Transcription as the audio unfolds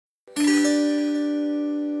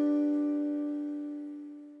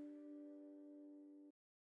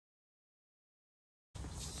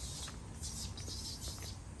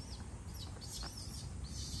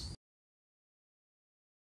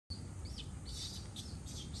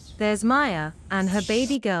there's Maya and her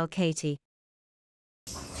baby girl Katie.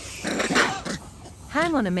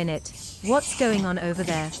 Hang on a minute, what's going on over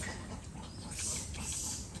there?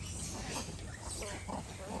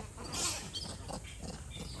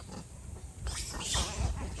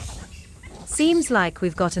 Seems like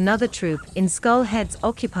we've got another troop in Skullhead's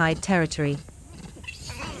occupied territory.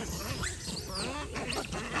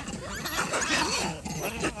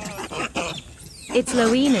 It's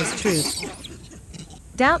Lowena's troop.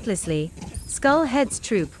 Doubtlessly, Skullhead's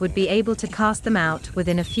troop would be able to cast them out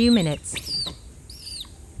within a few minutes.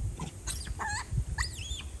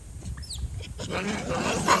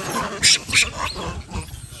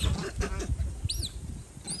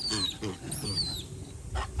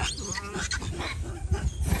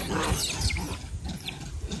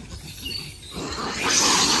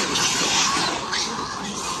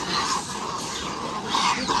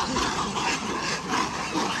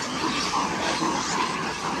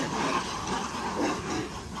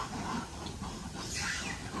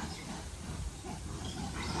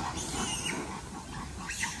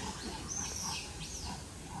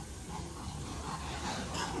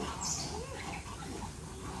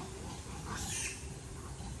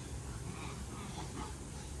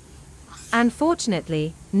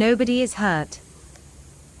 Unfortunately, nobody is hurt.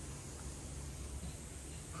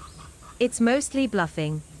 It's mostly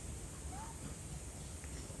bluffing.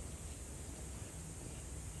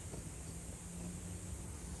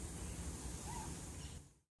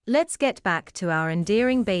 Let's get back to our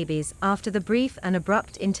endearing babies after the brief and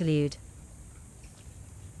abrupt interlude.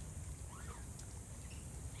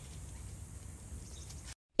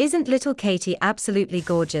 Isn't little Katie absolutely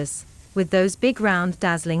gorgeous, with those big round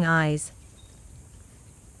dazzling eyes?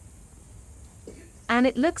 And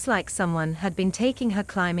it looks like someone had been taking her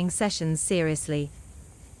climbing sessions seriously.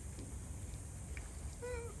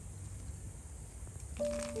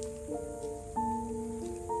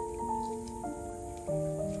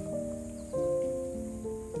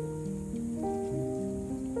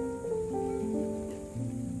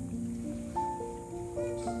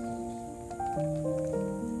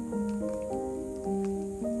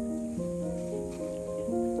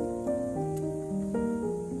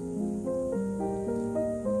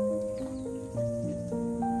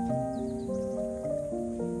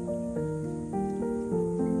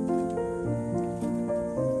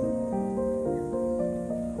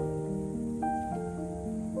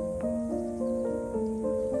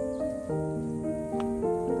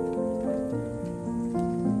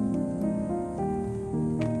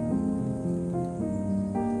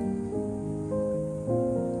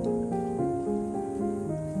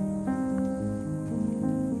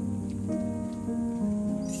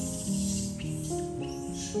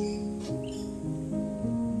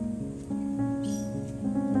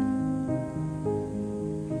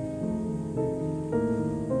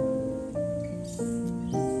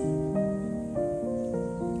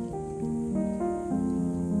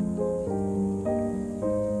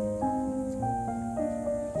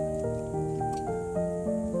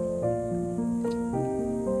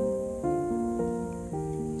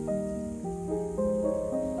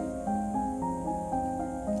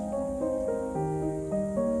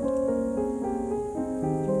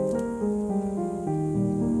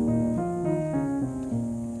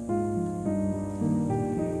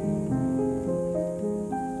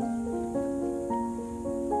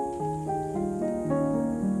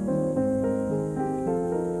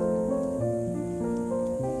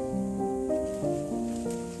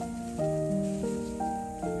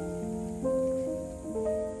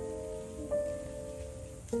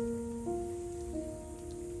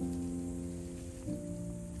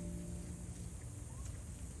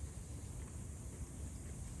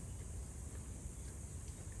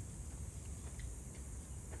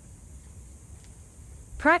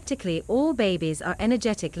 Practically all babies are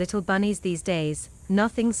energetic little bunnies these days,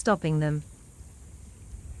 nothing stopping them.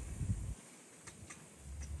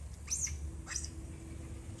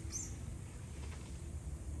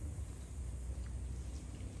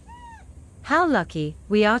 How lucky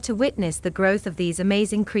we are to witness the growth of these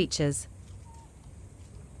amazing creatures.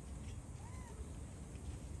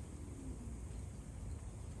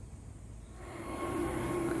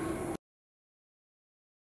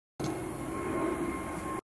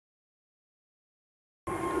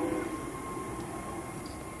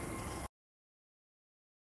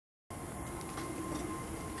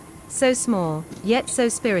 So small, yet so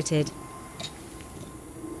spirited.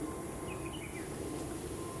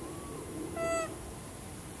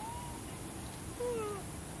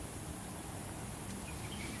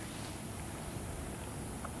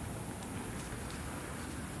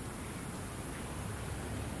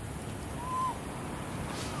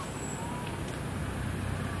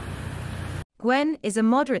 Gwen is a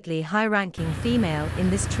moderately high-ranking female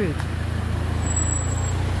in this troop.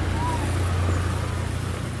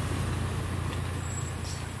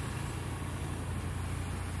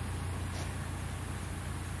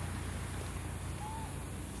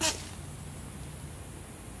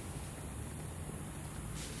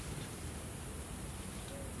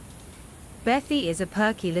 Bethy is a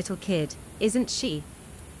perky little kid, isn't she?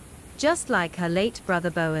 Just like her late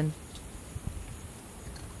brother Bowen.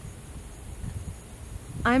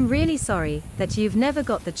 I'm really sorry that you've never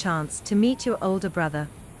got the chance to meet your older brother.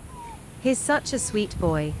 He's such a sweet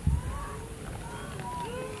boy.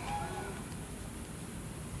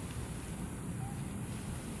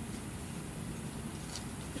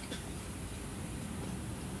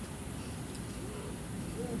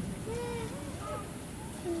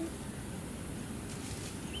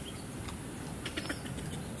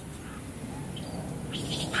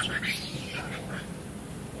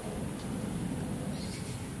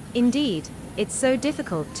 Indeed, it's so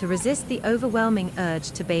difficult to resist the overwhelming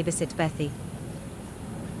urge to babysit Bethy.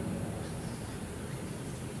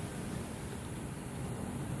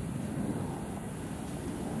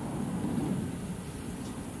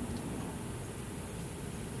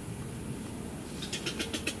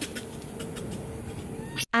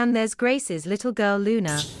 And there's Grace's little girl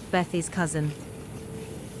Luna, Bethy's cousin.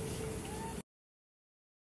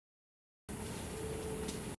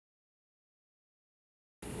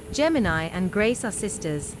 Gemini and Grace are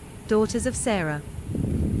sisters, daughters of Sarah.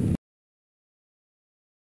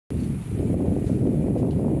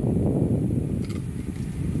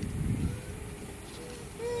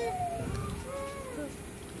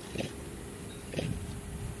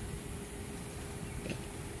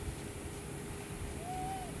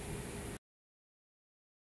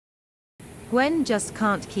 Gwen just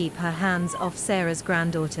can't keep her hands off Sarah's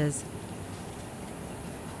granddaughters.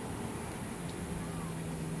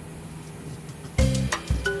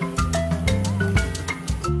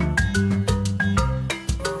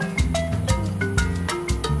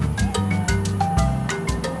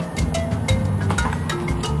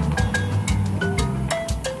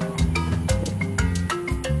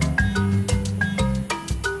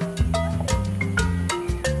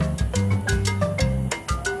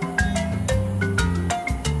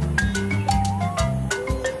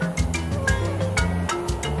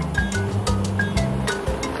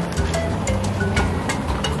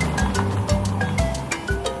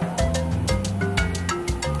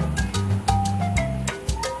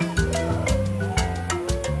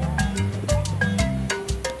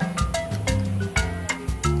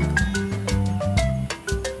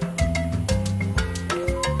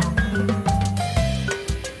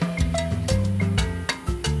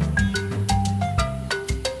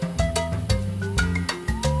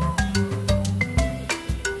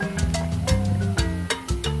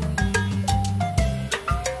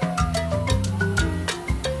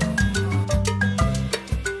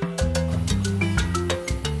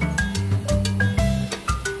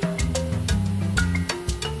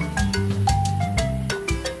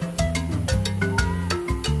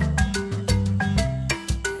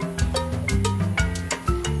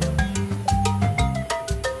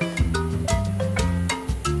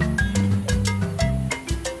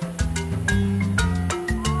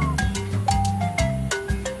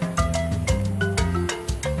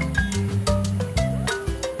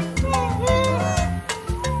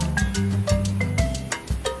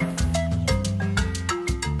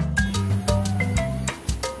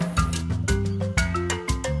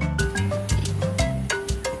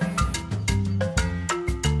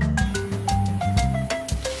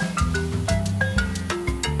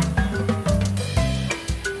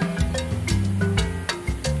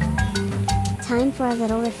 Time for a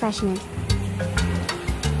little refreshment.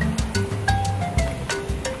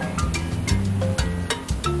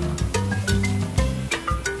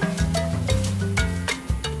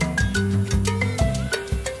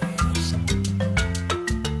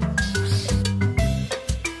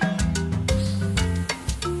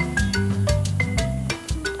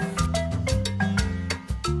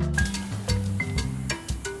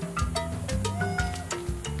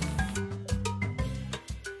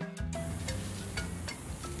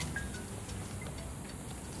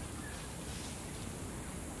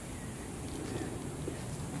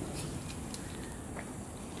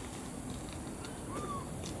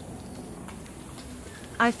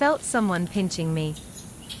 I felt someone pinching me.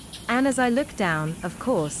 And as I looked down, of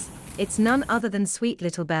course, it's none other than sweet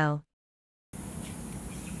little Belle.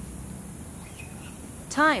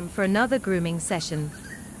 Time for another grooming session.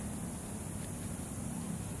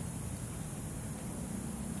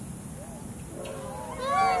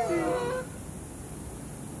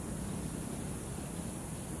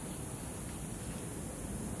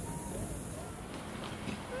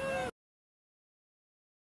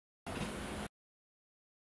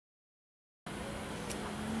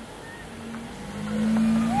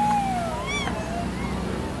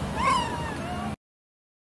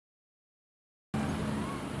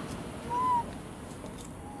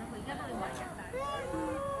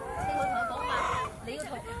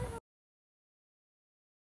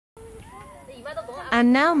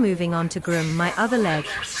 And now moving on to groom my other leg.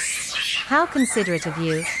 How considerate of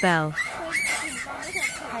you, Belle.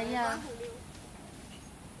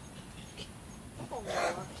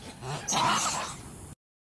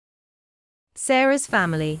 Sarah's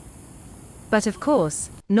family. But of course,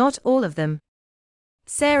 not all of them.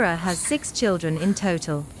 Sarah has 6 children in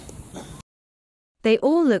total. They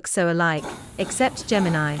all look so alike, except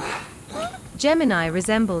Gemini. Gemini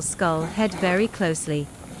resembles Skull Head very closely.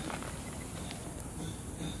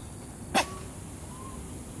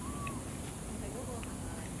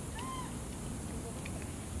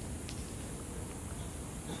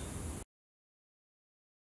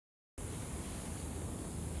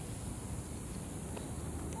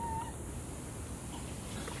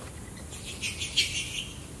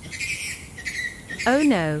 Oh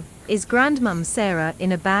no, is Grandmum Sarah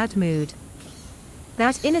in a bad mood?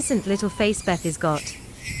 That innocent little face Beth has got.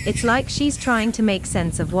 It's like she's trying to make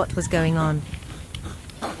sense of what was going on.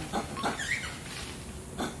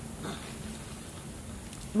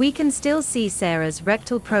 We can still see Sarah's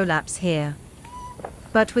rectal prolapse here.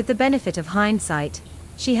 But with the benefit of hindsight,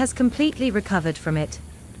 she has completely recovered from it.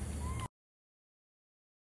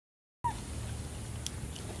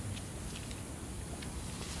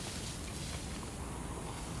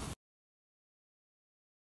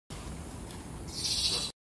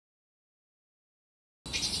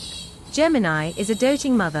 Gemini is a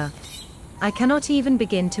doting mother. I cannot even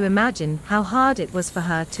begin to imagine how hard it was for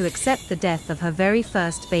her to accept the death of her very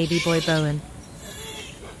first baby boy Bowen.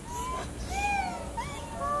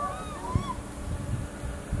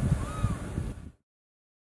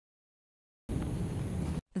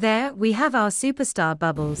 There we have our superstar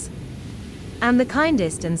Bubbles. And the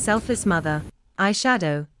kindest and selfless mother,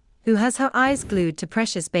 Eyeshadow, who has her eyes glued to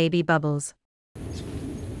precious baby Bubbles.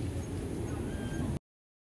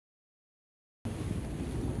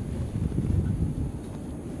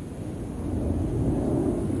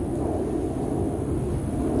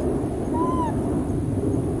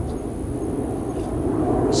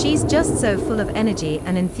 She's just so full of energy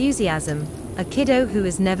and enthusiasm, a kiddo who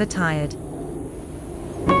is never tired.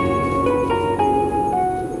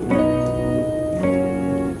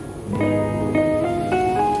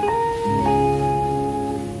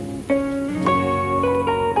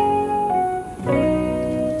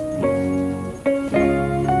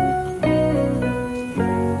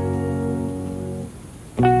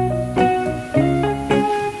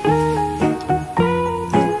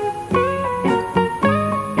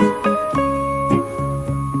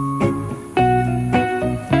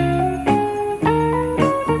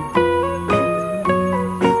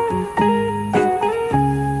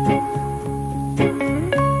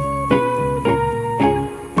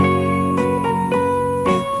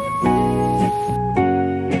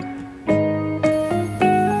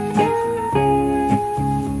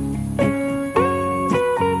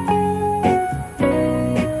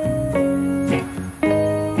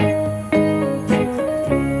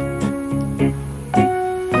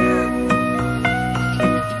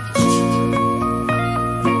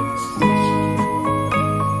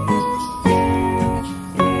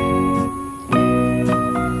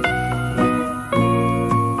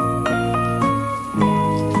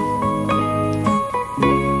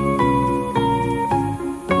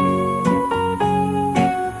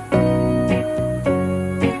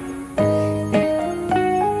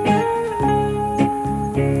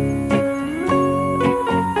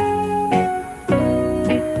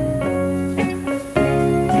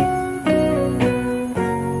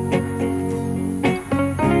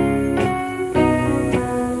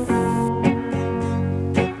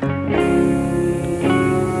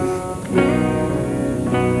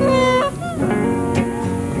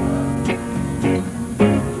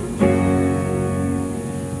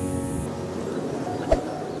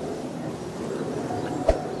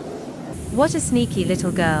 What a sneaky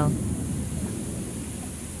little girl.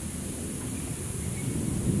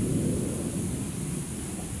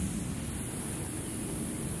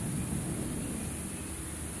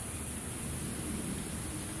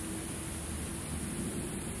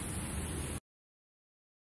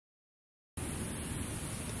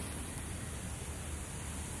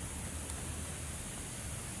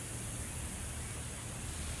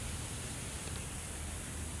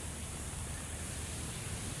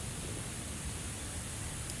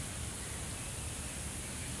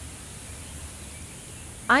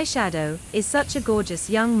 Eyeshadow is such a gorgeous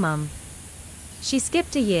young mum. She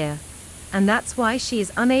skipped a year, and that's why she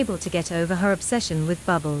is unable to get over her obsession with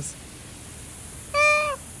Bubbles.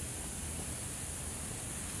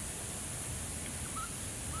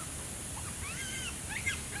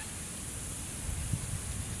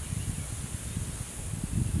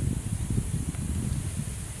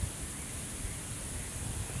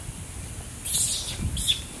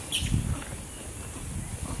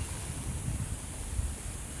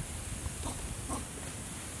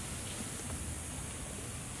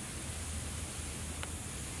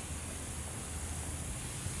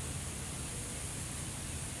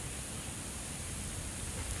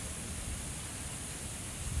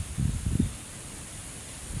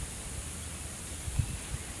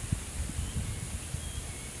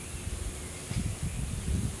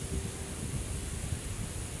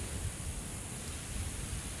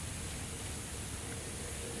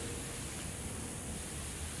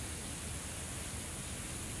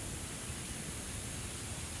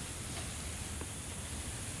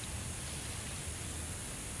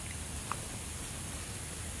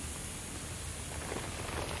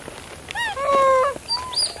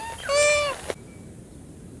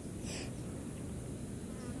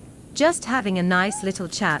 just having a nice little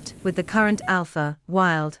chat with the current alpha,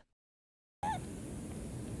 Wild.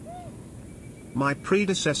 My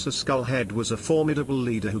predecessor Skullhead was a formidable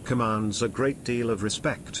leader who commands a great deal of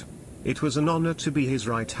respect. It was an honor to be his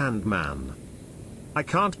right-hand man. I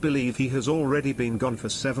can't believe he has already been gone for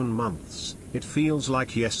 7 months, it feels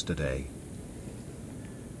like yesterday.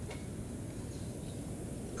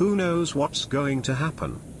 Who knows what's going to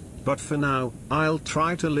happen? But for now, I'll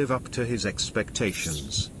try to live up to his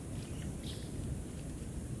expectations.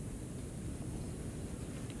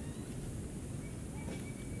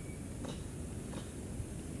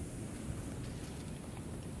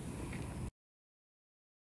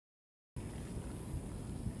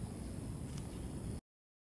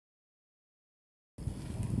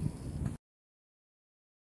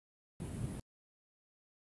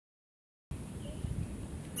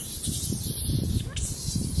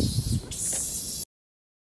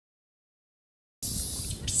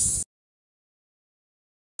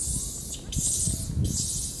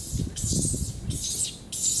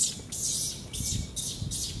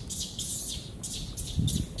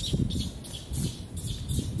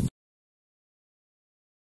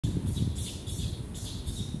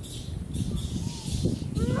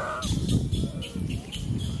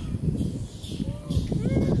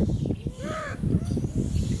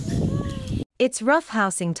 It's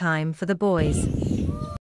roughhousing time for the boys.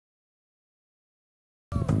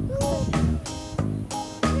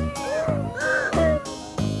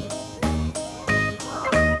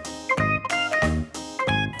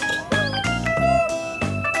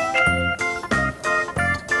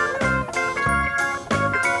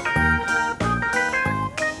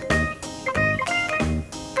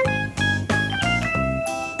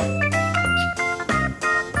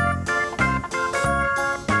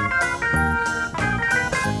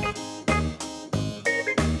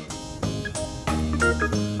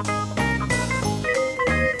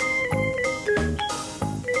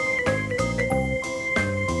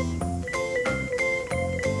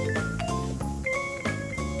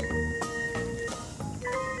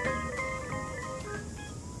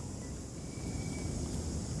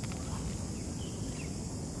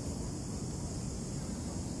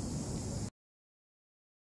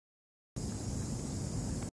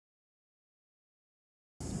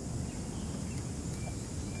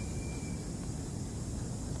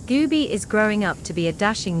 Gooby is growing up to be a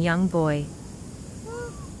dashing young boy.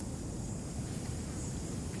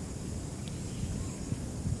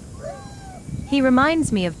 He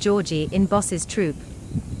reminds me of Georgie in Boss's Troop.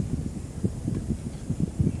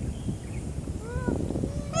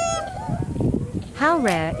 How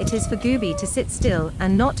rare it is for Gooby to sit still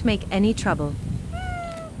and not make any trouble.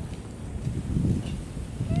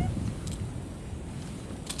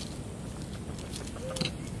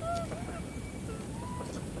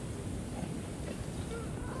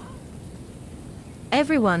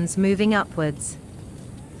 Everyone's moving upwards.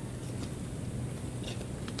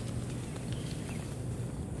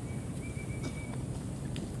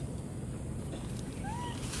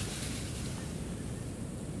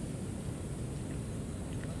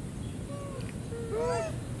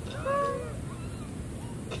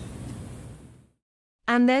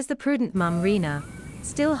 And there's the prudent mum Rena,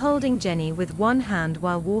 still holding Jenny with one hand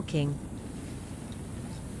while walking.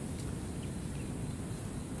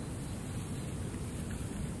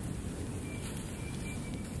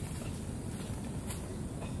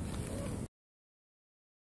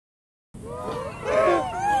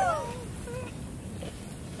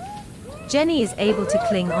 Jenny is able to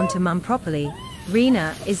cling onto mum properly.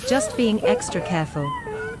 Rena is just being extra careful.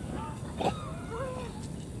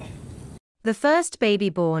 The first baby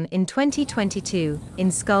born in 2022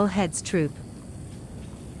 in Skullhead's troop.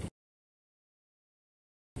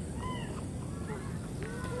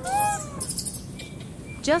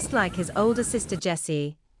 Just like his older sister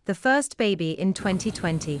Jessie, the first baby in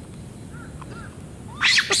 2020.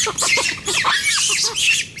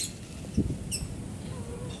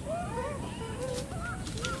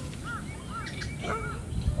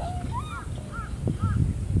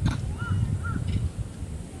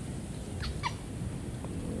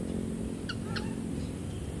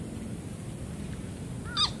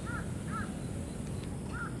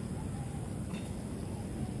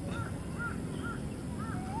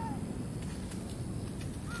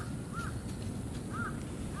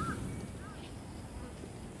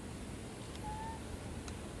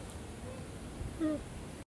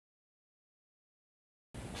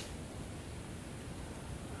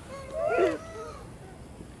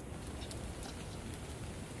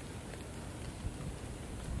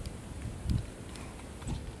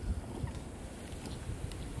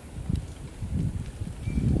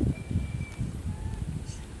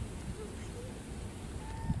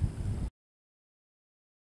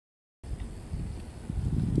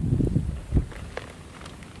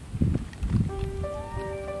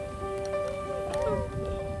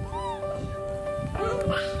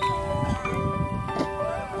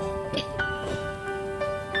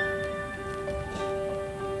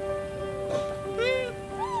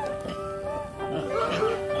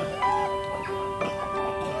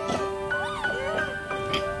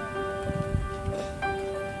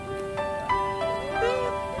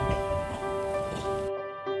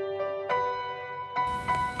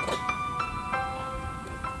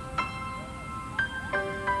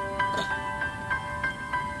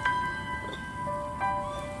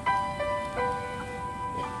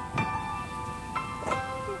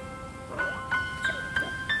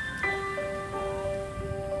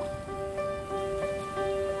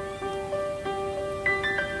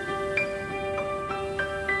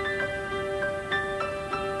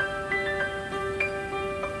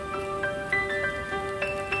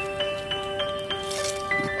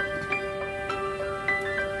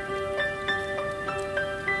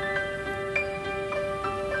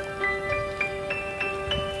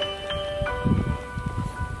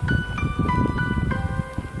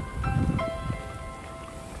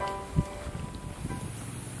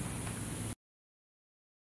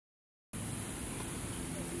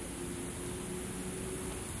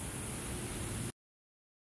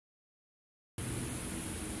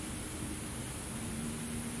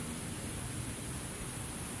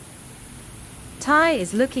 Ty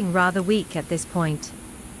is looking rather weak at this point.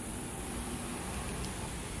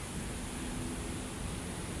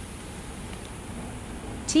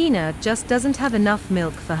 Tina just doesn't have enough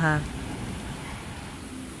milk for her.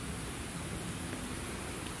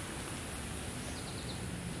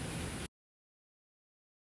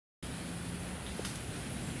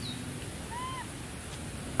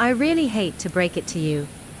 I really hate to break it to you,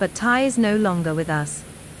 but Ty is no longer with us.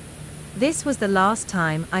 This was the last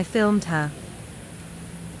time I filmed her.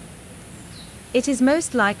 It is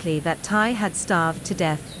most likely that Ty had starved to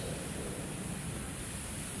death.